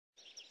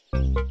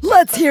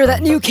Let's hear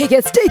that new cake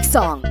and steak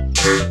song.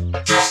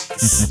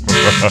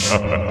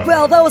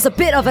 Well, that was a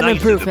bit of an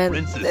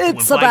improvement.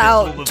 It's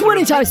about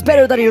 20 times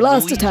better than your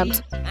last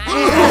attempt.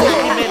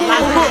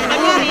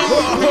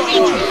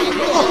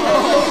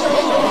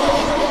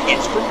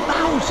 It's from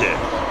Bowser.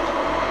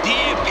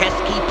 Dear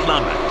pesky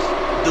plumbers,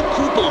 the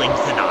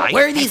Koopalings and I...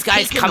 Where are these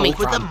guys coming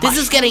from? This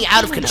is getting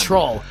out of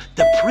control.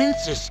 The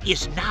princess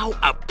is now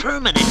a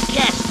permanent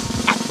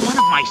guest at one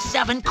of my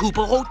 7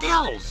 Koopa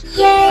hotels.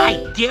 Yay!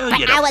 I dare you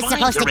But to I was find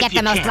supposed her to get if you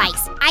the most can.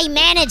 likes. I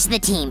manage the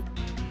team.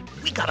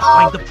 We gotta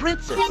find the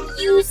princess. Can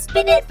you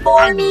spin it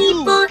for And me,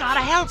 you gotta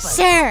help us.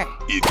 Sure.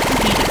 If you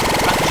need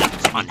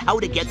instructions on how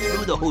to get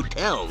through the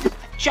hotels,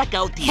 check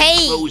out the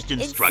enclosed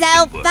instruction it's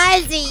so book.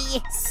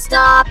 fuzzy.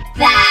 Stop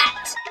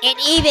that. It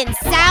even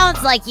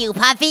sounds like you,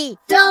 Puffy.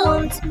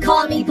 Don't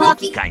call me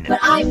Puffy, Kinda. but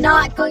I'm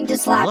not going to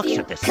slap Looks you,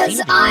 at the because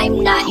scenery.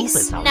 I'm nice.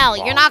 Koopa's on No, the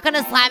you're ball. not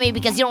gonna slap me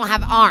because you don't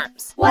have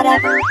arms.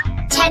 Whatever.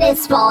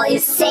 Tennis ball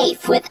is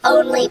safe with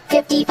only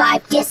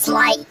 55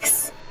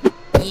 dislikes.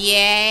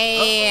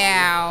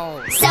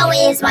 Yeah. So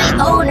is my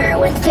owner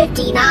with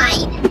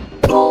 59.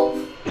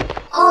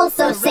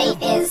 Also safe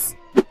is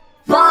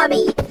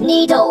Bommy,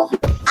 Needle,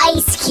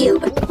 Ice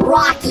Cube,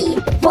 Rocky,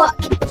 Book,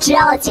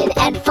 Gelatin,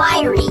 and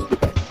Fiery.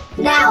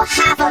 Now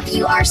half of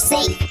you are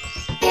safe,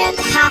 and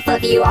half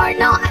of you are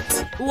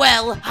not.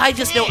 Well, I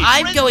just know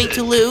I'm going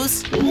to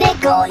lose.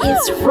 Nickel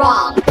is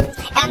wrong,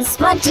 and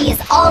Spongy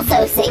is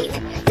also safe,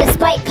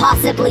 despite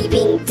possibly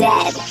being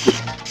dead.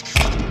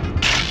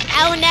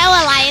 Oh no,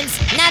 Alliance.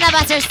 None of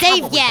us are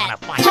safe yet.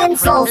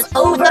 Pencil's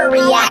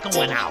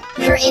overreacting.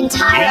 Your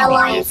entire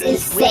alliance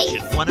is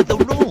safe, In one of the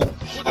rooms.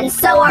 and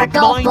so are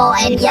Golf Ball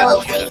and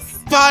Yellowface.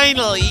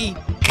 Finally!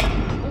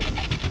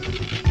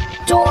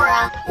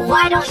 Dora,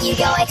 why don't you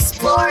go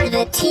explore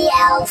the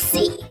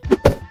TLC?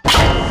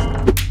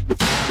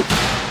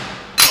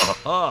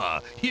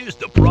 Here's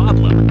the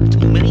problem.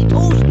 Too many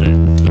toasters.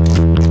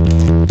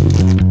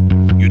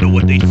 You know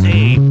what they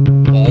say?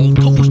 All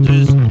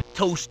toasters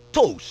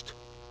toast.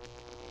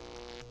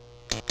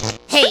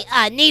 Hey,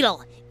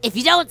 Needle. If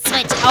you don't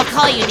switch, I'll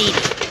call you Needy.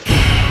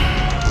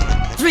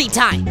 3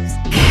 times.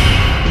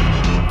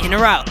 In a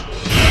row.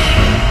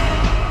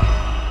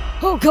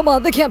 Oh, come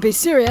on, they can't be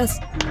serious.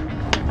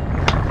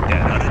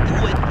 That ought to do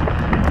it.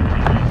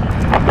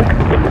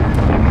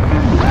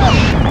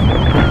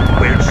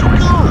 Where'd you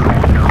go?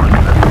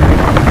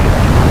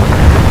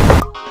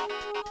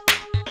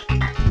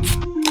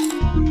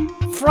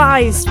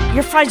 Fries.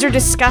 Your fries are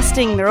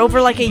disgusting. They're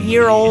over like a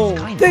year old.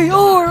 They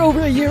are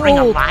over a year Bring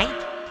a old. light?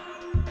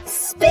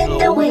 Spin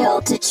the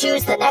wheel to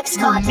choose the next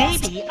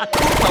contest. Maybe a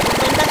Koopa will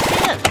win the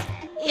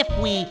quiz.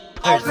 If we...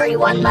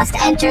 Everyone must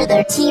enter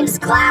their team's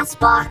glass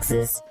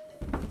boxes.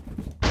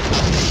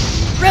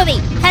 Ruby,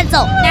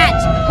 Pencil,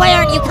 Natch, why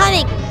aren't you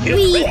coming?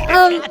 We,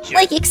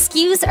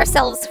 excuse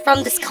ourselves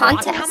from this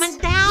contest. Coming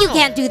down. You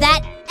can't do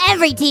that.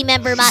 Every team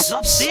member must.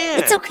 Up there.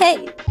 It's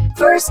okay.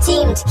 First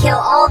team to kill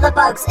all the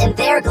bugs in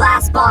their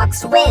glass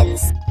box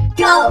wins.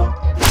 Go!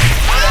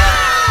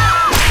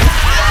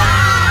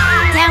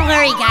 Don't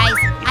worry, guys.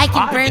 I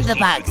can burn the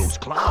bugs. Those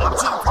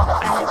clouds.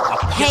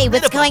 Hey,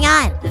 what's going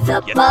on?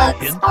 The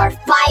bugs are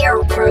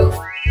fireproof.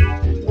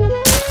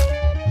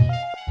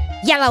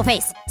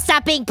 Yellowface,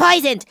 stop being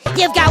poisoned.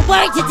 You've got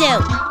work to do.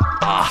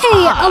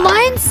 Hey,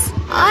 Alliance,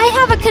 I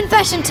have a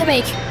confession to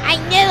make. I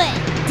knew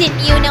it. Didn't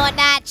you know it,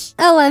 Natch?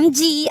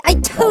 OMG, I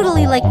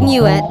totally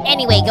knew it.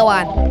 Anyway, go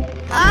on.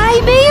 I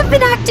may have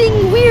been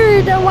acting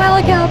weird a while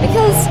ago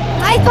because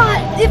I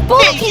thought if Bull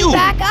Hey, came you!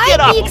 back, Get I'd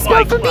off be of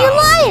expelled my from the cloud.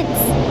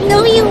 Alliance.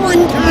 No, you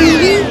wouldn't,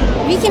 Ruby.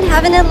 We can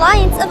have an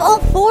alliance of all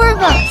 4 of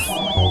us.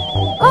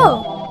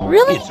 Oh,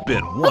 really? It's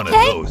been one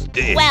Okay. of those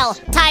days. Well,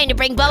 time to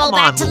bring Bubble Come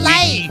back on, to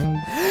Luigi.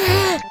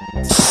 life.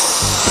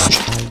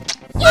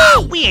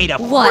 We ain't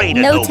afraid What, of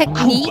no no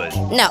technique?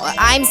 Koopas. No,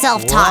 I'm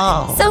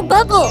self-taught. Wow. So,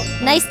 Bubble,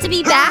 nice to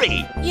be back.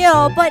 Hurry.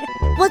 Yeah, but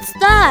what's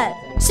that?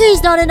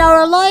 She's not in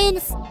our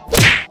alliance.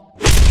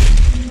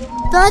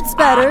 That's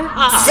better.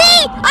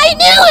 See? I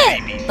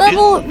knew it!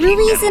 Bubble,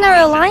 Ruby's in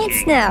our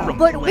alliance now.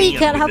 But we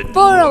can't have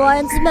 4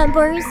 alliance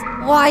members.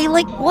 Why?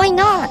 Why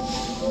not?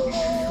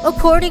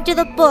 According to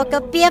the book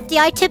of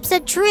Bfdia tips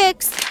and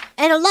tricks,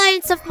 an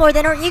alliance of more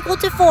than or equal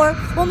to 4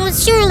 will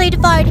most surely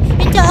divide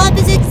into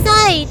opposite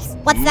sides.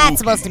 What's that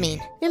supposed to mean?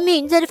 It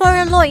means that if our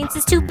alliance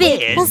is too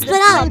big, we'll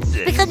split up,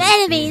 become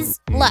enemies.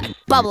 Look,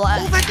 Bubble,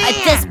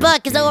 this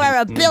book is over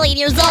 1 billion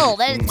years old,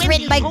 and it's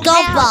written by Golf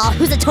Ball,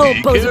 who's a total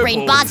Be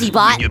bozo-brained careful. bossy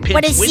bot. You pinch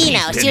What does she Winnie's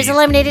know? She was pennies.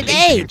 eliminated at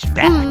They age. pitch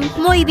back.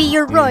 Maybe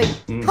you're right.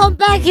 Come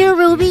back here,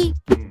 Ruby.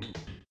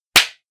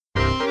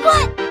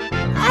 What?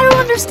 I don't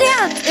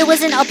understand. It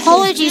was an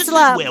apology This is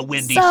slap. where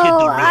Wendy's So hit the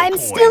real I'm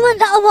point. still in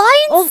the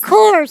alliance? Of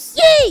course.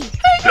 Yay!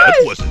 That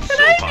wasn't so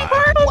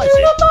bad, was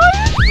it?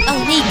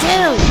 Oh, me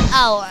too.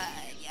 Oh,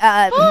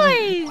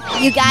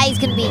 you guys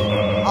can be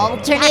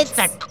alternates.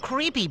 That's that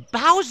creepy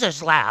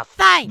Bowser's laugh.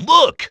 Fine.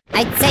 Look!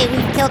 I'd say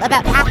we've killed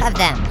about half of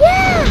them.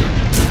 Yeah!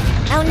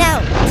 Oh no,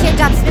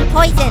 Teardrop's been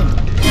poisoned.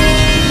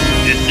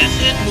 This is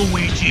it,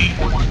 Luigi.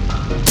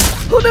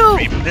 Oh no!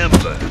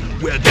 Remember,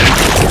 we're the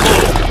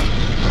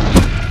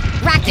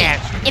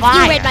If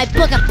you read my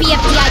book of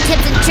Bfdia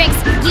tips and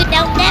tricks, you'd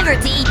know never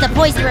to eat the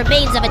poison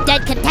remains of a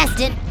dead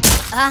contestant.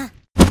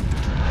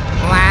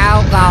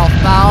 Wow, Golf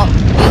Ball,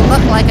 you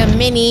look like a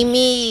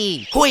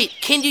mini-me. Wait,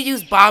 can you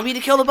use Bomby to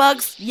kill the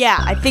bugs? Yeah,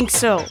 I think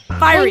so.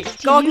 Fiery,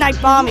 go ignite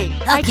Bomby.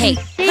 Okay.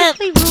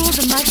 Safely rule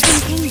the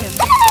Mushroom Kingdom,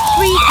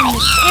 free from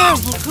the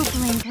terrible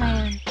Koopaling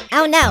clan.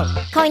 Oh no,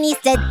 Coiny's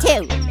dead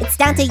too. It's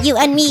down to you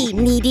and me,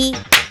 Needy.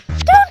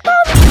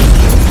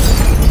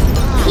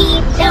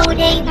 Keep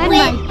donating And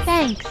win. my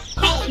thanks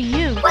to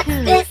you, What's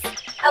too. this?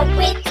 A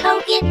win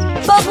token?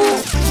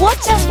 Bubble,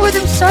 watch out for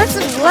them shards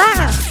of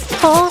glass.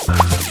 Huh?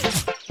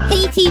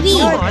 Hey TV,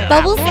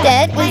 Bubble's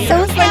dead, and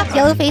so's like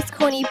Yellowface,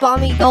 Coney,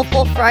 Bomby,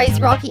 Gulpful, Fries,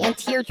 Rocky, and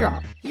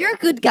Teardrop. You're a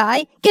good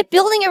guy. Get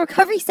building a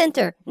recovery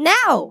center,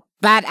 now!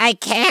 But I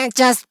can't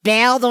just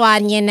build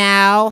one, you know.